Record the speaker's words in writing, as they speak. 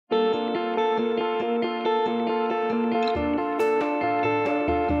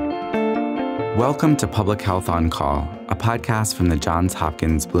Welcome to Public Health on Call, a podcast from the Johns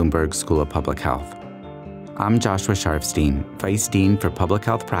Hopkins Bloomberg School of Public Health. I'm Joshua Sharfstein, Vice Dean for Public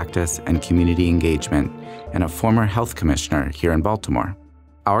Health Practice and Community Engagement, and a former health commissioner here in Baltimore.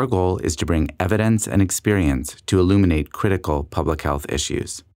 Our goal is to bring evidence and experience to illuminate critical public health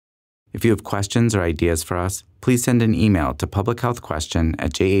issues. If you have questions or ideas for us, please send an email to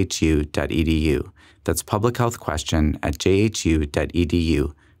publichealthquestion@jhu.edu. That's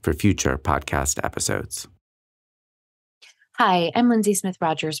publichealthquestion@jhu.edu for future podcast episodes. Hi, I'm Lindsay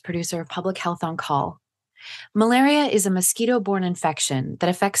Smith-Rogers, producer of Public Health on Call. Malaria is a mosquito-borne infection that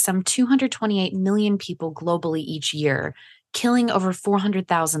affects some 228 million people globally each year, killing over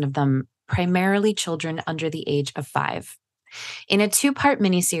 400,000 of them, primarily children under the age of 5. In a 2-part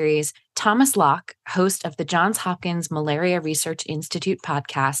miniseries, Thomas Locke, host of the Johns Hopkins Malaria Research Institute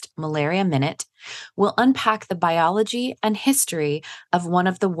podcast, Malaria Minute, will unpack the biology and history of one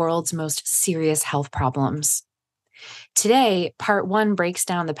of the world's most serious health problems. Today, Part 1 breaks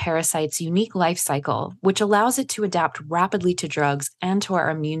down the parasite's unique life cycle, which allows it to adapt rapidly to drugs and to our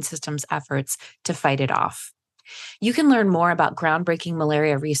immune system's efforts to fight it off. You can learn more about groundbreaking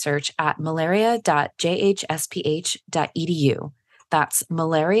malaria research at malaria.jhsph.edu. That's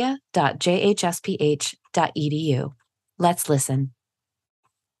malaria.jhsph.edu. Let's listen.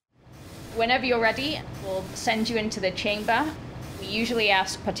 Whenever you're ready, we'll send you into the chamber. We usually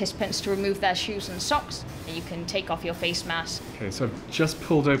ask participants to remove their shoes and socks. You can take off your face mask. Okay, so I've just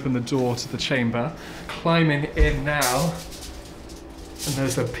pulled open the door to the chamber, climbing in now, and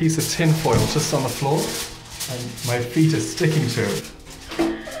there's a piece of tin foil just on the floor, and my feet are sticking to it.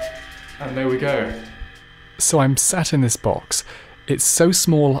 And there we go. So I'm sat in this box. It's so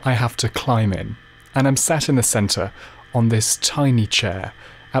small I have to climb in, and I'm sat in the centre on this tiny chair.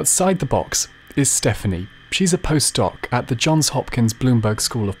 Outside the box is Stephanie. She's a postdoc at the Johns Hopkins Bloomberg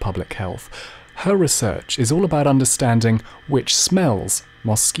School of Public Health. Her research is all about understanding which smells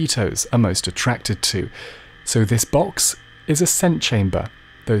mosquitoes are most attracted to. So this box is a scent chamber.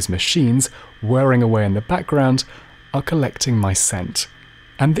 Those machines, whirring away in the background, are collecting my scent.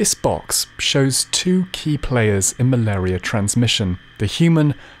 And this box shows 2 key players in malaria transmission, the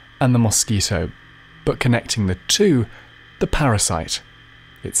human and the mosquito. But connecting the two, the parasite.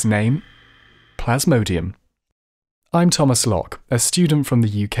 Its name, Plasmodium. I'm Thomas Locke, a student from the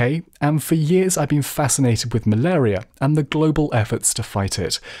UK, and for years I've been fascinated with malaria and the global efforts to fight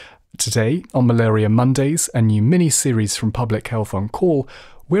it. Today, on Malaria Mondays, a new mini-series from Public Health on Call,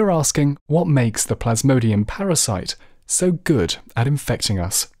 we're asking what makes the Plasmodium parasite so good at infecting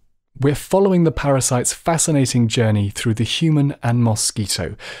us. We're following the parasite's fascinating journey through the human and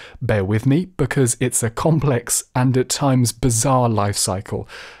mosquito. Bear with me, because it's a complex and at times bizarre life cycle.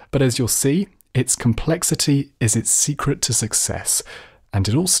 But as you'll see, its complexity is its secret to success, and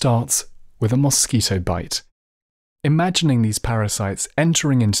it all starts with a mosquito bite. Imagining these parasites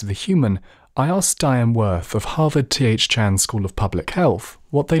entering into the human, I asked Diane Worth of Harvard T.H. Chan School of Public Health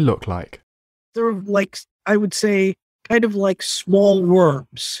what they look like. They're like, I would say, kind of like small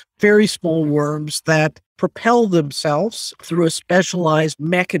worms, very small worms that propel themselves through a specialized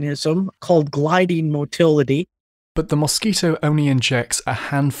mechanism called gliding motility. But the mosquito only injects a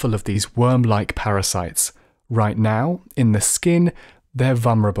handful of these worm-like parasites. Right now, in the skin, they're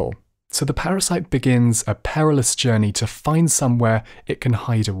vulnerable. So the parasite begins a perilous journey to find somewhere it can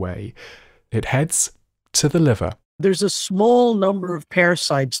hide away. It heads to the liver. There's a small number of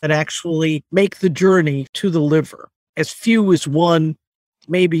parasites that actually make the journey to the liver. As few as 1,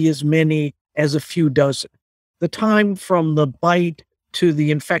 maybe as many as a few dozen. The time from the bite to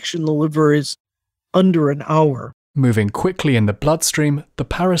the infection in the liver is under an hour. Moving quickly in the bloodstream, the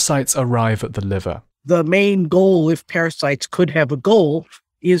parasites arrive at the liver. The main goal, if parasites could have a goal,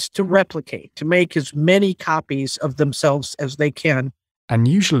 is to replicate, to make as many copies of themselves as they can. And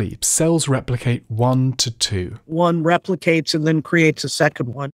usually, cells replicate 1 to 2. One replicates and then creates a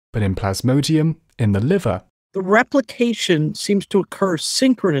second one. But in Plasmodium, in the liver, the replication seems to occur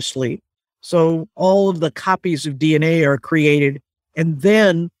synchronously. So all of the copies of DNA are created, and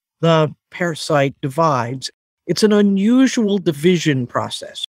then the parasite divides. It's an unusual division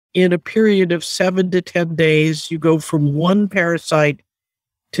process. In a period of 7 to 10 days, you go from 1 parasite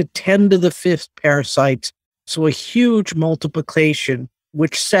to 10 to the 5th parasites. So a huge multiplication,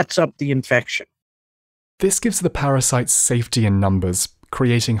 which sets up the infection. This gives the parasites safety in numbers,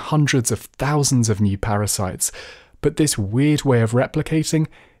 creating hundreds of thousands of new parasites. But this weird way of replicating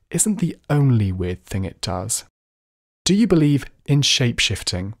isn't the only weird thing it does. Do you believe in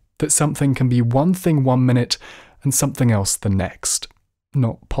shape-shifting? That something can be one thing 1 minute and something else the next?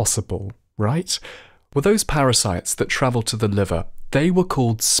 Not possible, right? Well, those parasites that travel to the liver, they were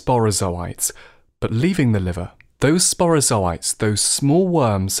called sporozoites. But leaving the liver, those sporozoites, those small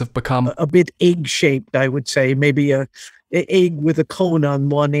worms, have become a bit egg-shaped, I would say, maybe a egg with a cone on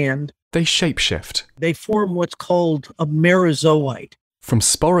one end. They shapeshift. They form what's called a merozoite. From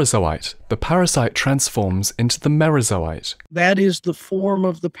sporozoite, the parasite transforms into the merozoite. That is the form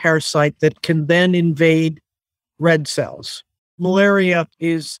of the parasite that can then invade red cells. Malaria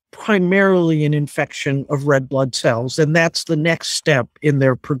is primarily an infection of red blood cells, and that's the next step in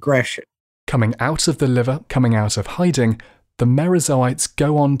their progression. Coming out of the liver, coming out of hiding, the merozoites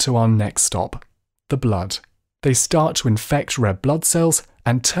go on to our next stop, the blood. They start to infect red blood cells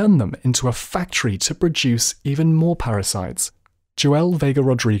and turn them into a factory to produce even more parasites. Joel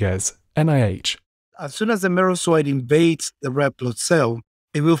Vega-Rodriguez, NIH. As soon as the merozoite invades the red blood cell,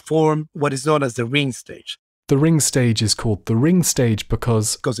 it will form what is known as the ring stage. The ring stage is called the ring stage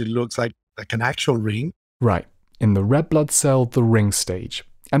because it looks like an actual ring. Right. In the red blood cell, the ring stage.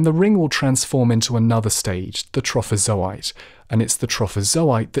 And the ring will transform into another stage, the trophozoite. And it's the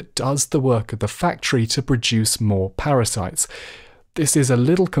trophozoite that does the work of the factory to produce more parasites. This is a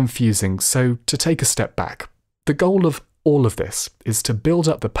little confusing, so to take a step back, the goal of all of this is to build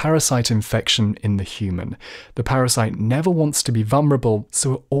up the parasite infection in the human. The parasite never wants to be vulnerable,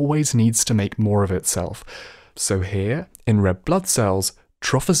 so it always needs to make more of itself. So here, in red blood cells,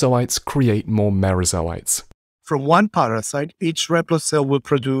 trophozoites create more merozoites. From one parasite, each red blood cell will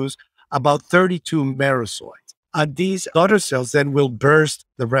produce about 32 merozoites. And these daughter cells then will burst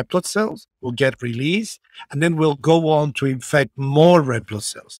the red blood cells, will get released, and then will go on to infect more red blood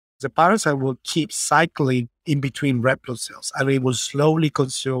cells. The parasite will keep cycling in between red blood cells, and it will slowly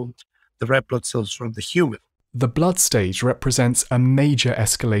consume the red blood cells from the human. The blood stage represents a major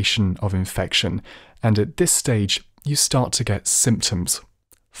escalation of infection, and at this stage, you start to get symptoms.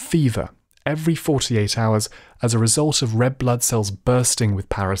 Fever every 48 hours as a result of red blood cells bursting with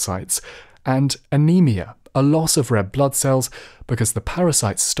parasites, and anemia, a loss of red blood cells because the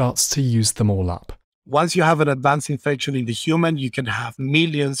parasite starts to use them all up. Once you have an advanced infection in the human, you can have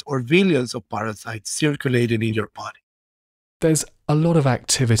millions or billions of parasites circulating in your body. There's a lot of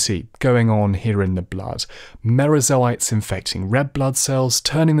activity going on here in the blood. Merozoites infecting red blood cells,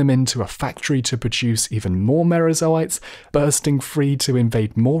 turning them into a factory to produce even more merozoites, bursting free to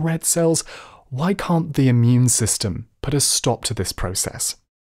invade more red cells. Why can't the immune system put a stop to this process?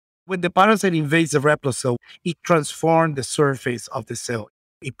 When the parasite invades the red blood cell, it transforms the surface of the cell.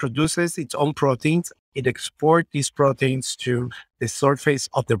 It produces its own proteins. It exports these proteins to the surface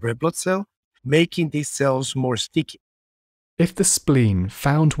of the red blood cell, making these cells more sticky. If the spleen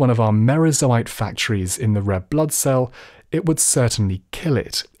found one of our merozoite factories in the red blood cell, it would certainly kill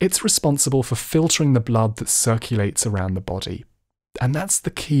it. It's responsible for filtering the blood that circulates around the body. And that's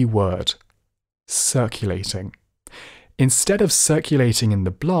the key word: circulating. Instead of circulating in the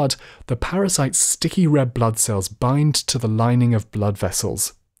blood, the parasite's sticky red blood cells bind to the lining of blood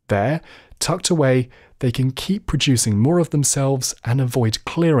vessels. There, tucked away, they can keep producing more of themselves and avoid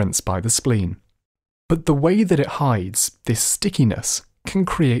clearance by the spleen. But the way that it hides, this stickiness, can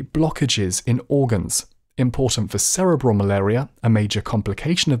create blockages in organs. Important for cerebral malaria, a major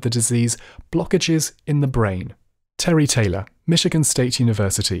complication of the disease, blockages in the brain. Terry Taylor, Michigan State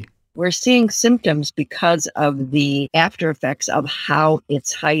University. We're seeing symptoms because of the after effects of how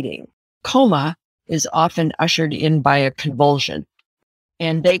it's hiding. Coma is often ushered in by a convulsion,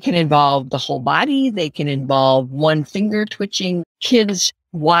 and they can involve the whole body. They can involve one finger twitching. Kids,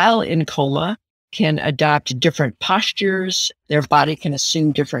 while in coma, can adopt different postures. Their body can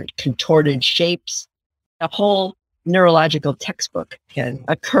assume different contorted shapes. A whole neurological textbook can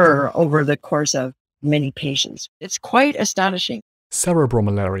occur over the course of many patients. It's quite astonishing. Cerebral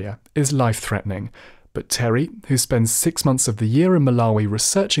malaria is life-threatening, but Terry, who spends 6 months of the year in Malawi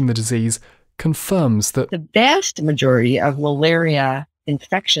researching the disease, confirms that the vast majority of malaria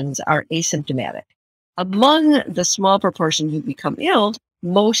infections are asymptomatic. Among the small proportion who become ill,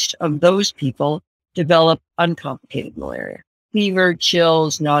 most of those people develop uncomplicated malaria. Fever,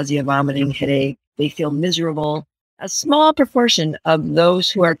 chills, nausea, vomiting, headache. They feel miserable. A small proportion of those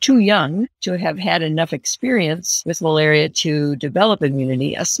who are too young to have had enough experience with malaria to develop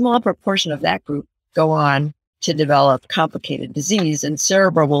immunity, a small proportion of that group go on to develop complicated disease, and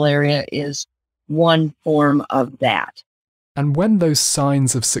cerebral malaria is one form of that. And when those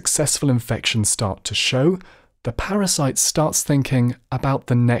signs of successful infection start to show, the parasite starts thinking about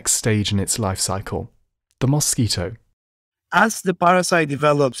the next stage in its life cycle, the mosquito. As the parasite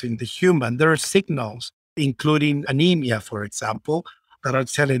develops in the human, there are signals, including anemia, for example, that are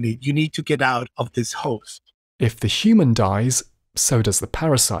telling it you need to get out of this host. If the human dies, so does the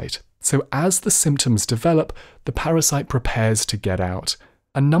parasite. So as the symptoms develop, the parasite prepares to get out.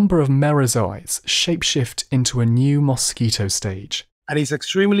 a number of merozoites shapeshift into a new mosquito stage. And it's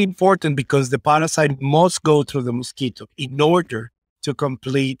extremely important because the parasite must go through the mosquito in order to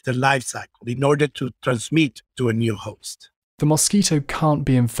complete the life cycle, in order to transmit to a new host. The mosquito can't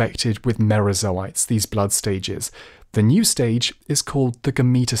be infected with merozoites, these blood stages. The new stage is called the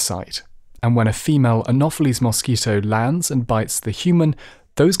gametocyte. And when a female Anopheles mosquito lands and bites the human,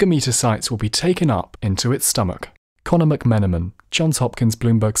 those gametocytes will be taken up into its stomach. Connor McMenamin, Johns Hopkins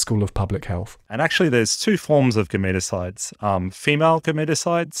Bloomberg School of Public Health. And actually there's two forms of gametocytes, female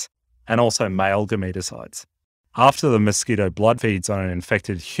gametocytes and also male gametocytes. After the mosquito blood feeds on an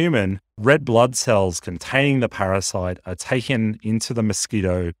infected human, red blood cells containing the parasite are taken into the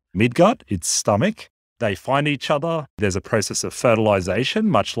mosquito midgut, its stomach. They find each other. There's a process of fertilization,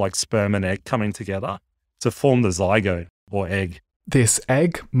 much like sperm and egg coming together, to form the zygote or egg. This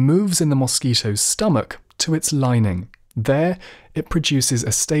egg moves in the mosquito's stomach to its lining. There, it produces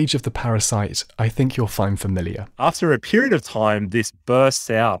a stage of the parasite I think you'll find familiar. After a period of time, this bursts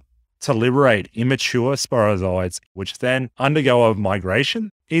out to liberate immature sporozoites, which then undergo a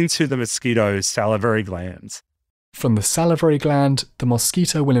migration into the mosquito's salivary glands. From the salivary gland, the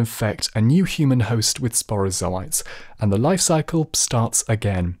mosquito will infect a new human host with sporozoites, and the life cycle starts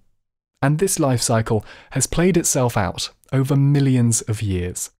again. And this life cycle has played itself out over millions of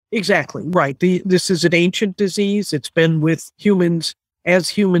years. Exactly, right. This is an ancient disease. It's been with humans as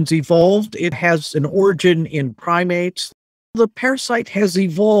humans evolved. It has an origin in primates. The parasite has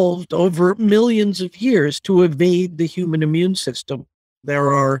evolved over millions of years to evade the human immune system.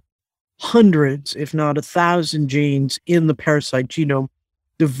 There are hundreds, if not 1,000 genes in the parasite genome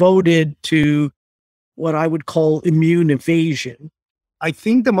devoted to what I would call immune evasion. I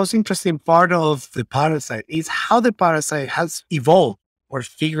think the most interesting part of the parasite is how the parasite has evolved or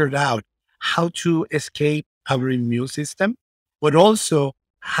figured out how to escape our immune system, but also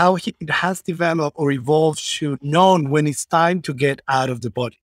how it has developed or evolved to know when it's time to get out of the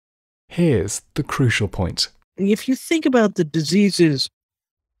body. Here's the crucial point. If you think about the diseases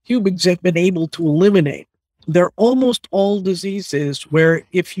humans have been able to eliminate, they're almost all diseases where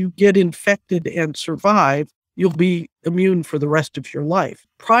if you get infected and survive, you'll be immune for the rest of your life.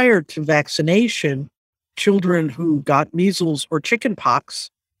 Prior to vaccination, children who got measles or chickenpox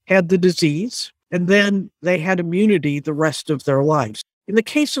had the disease, and then they had immunity the rest of their lives. In the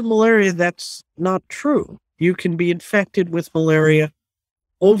case of malaria, that's not true. You can be infected with malaria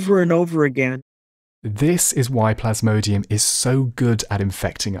over and over again. This is why Plasmodium is so good at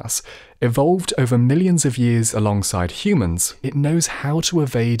infecting us. Evolved over millions of years alongside humans, it knows how to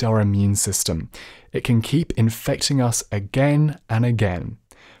evade our immune system. It can keep infecting us again and again.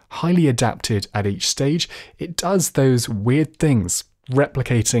 Highly adapted at each stage, it does those weird things,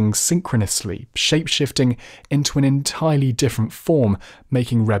 replicating synchronously, shapeshifting into an entirely different form,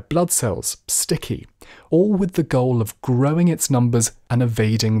 making red blood cells sticky, all with the goal of growing its numbers and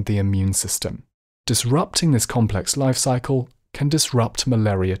evading the immune system. Disrupting this complex life cycle can disrupt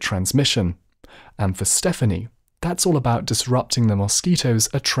malaria transmission. And for Stephanie, that's all about disrupting the mosquito's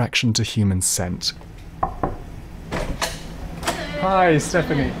attraction to human scent. Hi,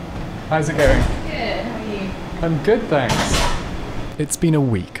 Stephanie. How's it going? Good, how are you? I'm good, thanks. It's been a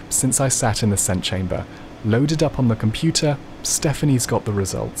week since I sat in the scent chamber. Loaded up on the computer, Stephanie's got the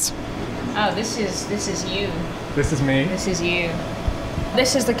results. Oh, this is you. This is me. This is you.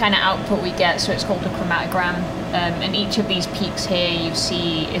 This is the kind of output we get, so it's called a chromatogram. And each of these peaks here you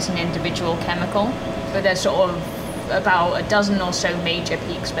see is an individual chemical. But there's sort of about a dozen or so major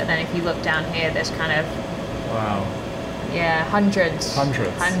peaks, but then if you look down here, there's kind of... Wow. Yeah, hundreds.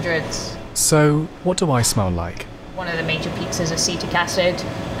 Hundreds. So, what do I smell like? One of the major peaks is acetic acid,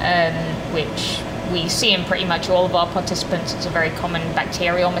 which we see in pretty much all of our participants. It's a very common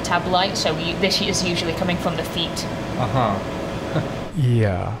bacterial metabolite, so this is usually coming from the feet. Uh-huh.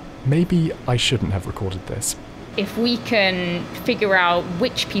 Yeah, maybe I shouldn't have recorded this. If we can figure out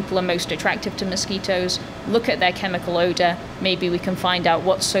which people are most attractive to mosquitoes, look at their chemical odor, maybe we can find out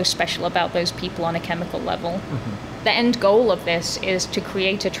what's so special about those people on a chemical level. Mm-hmm. The end goal of this is to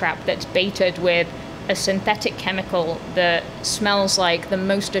create a trap that's baited with a synthetic chemical that smells like the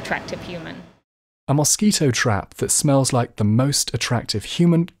most attractive human. A mosquito trap that smells like the most attractive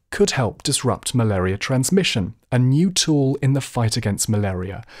human could help disrupt malaria transmission, a new tool in the fight against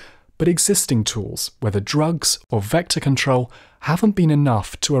malaria. But existing tools, whether drugs or vector control, haven't been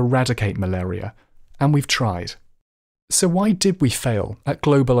enough to eradicate malaria, and we've tried. So why did we fail at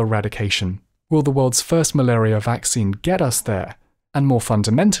global eradication? Will the world's first malaria vaccine get us there? And more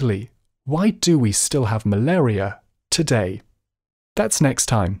fundamentally, why do we still have malaria today? That's next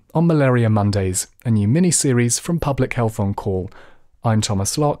time on Malaria Mondays, a new mini-series from Public Health on Call. I'm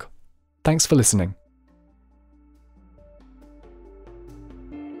Thomas Locke. Thanks for listening.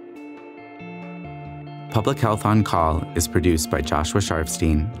 Public Health on Call is produced by Joshua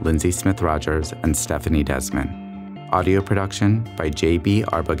Sharfstein, Lindsay Smith-Rogers, and Stephanie Desmond. Audio production by J.B.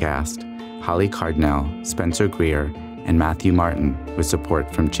 Arbogast, Holly Cardinell, Spencer Greer, and Matthew Martin, with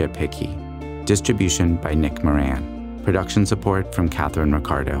support from Chip Hickey. Distribution by Nick Moran. Production support from Catherine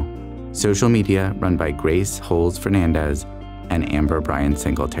Ricardo. Social media run by Grace Holes Fernandez and Amber Bryan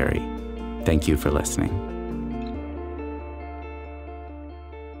Singletary. Thank you for listening.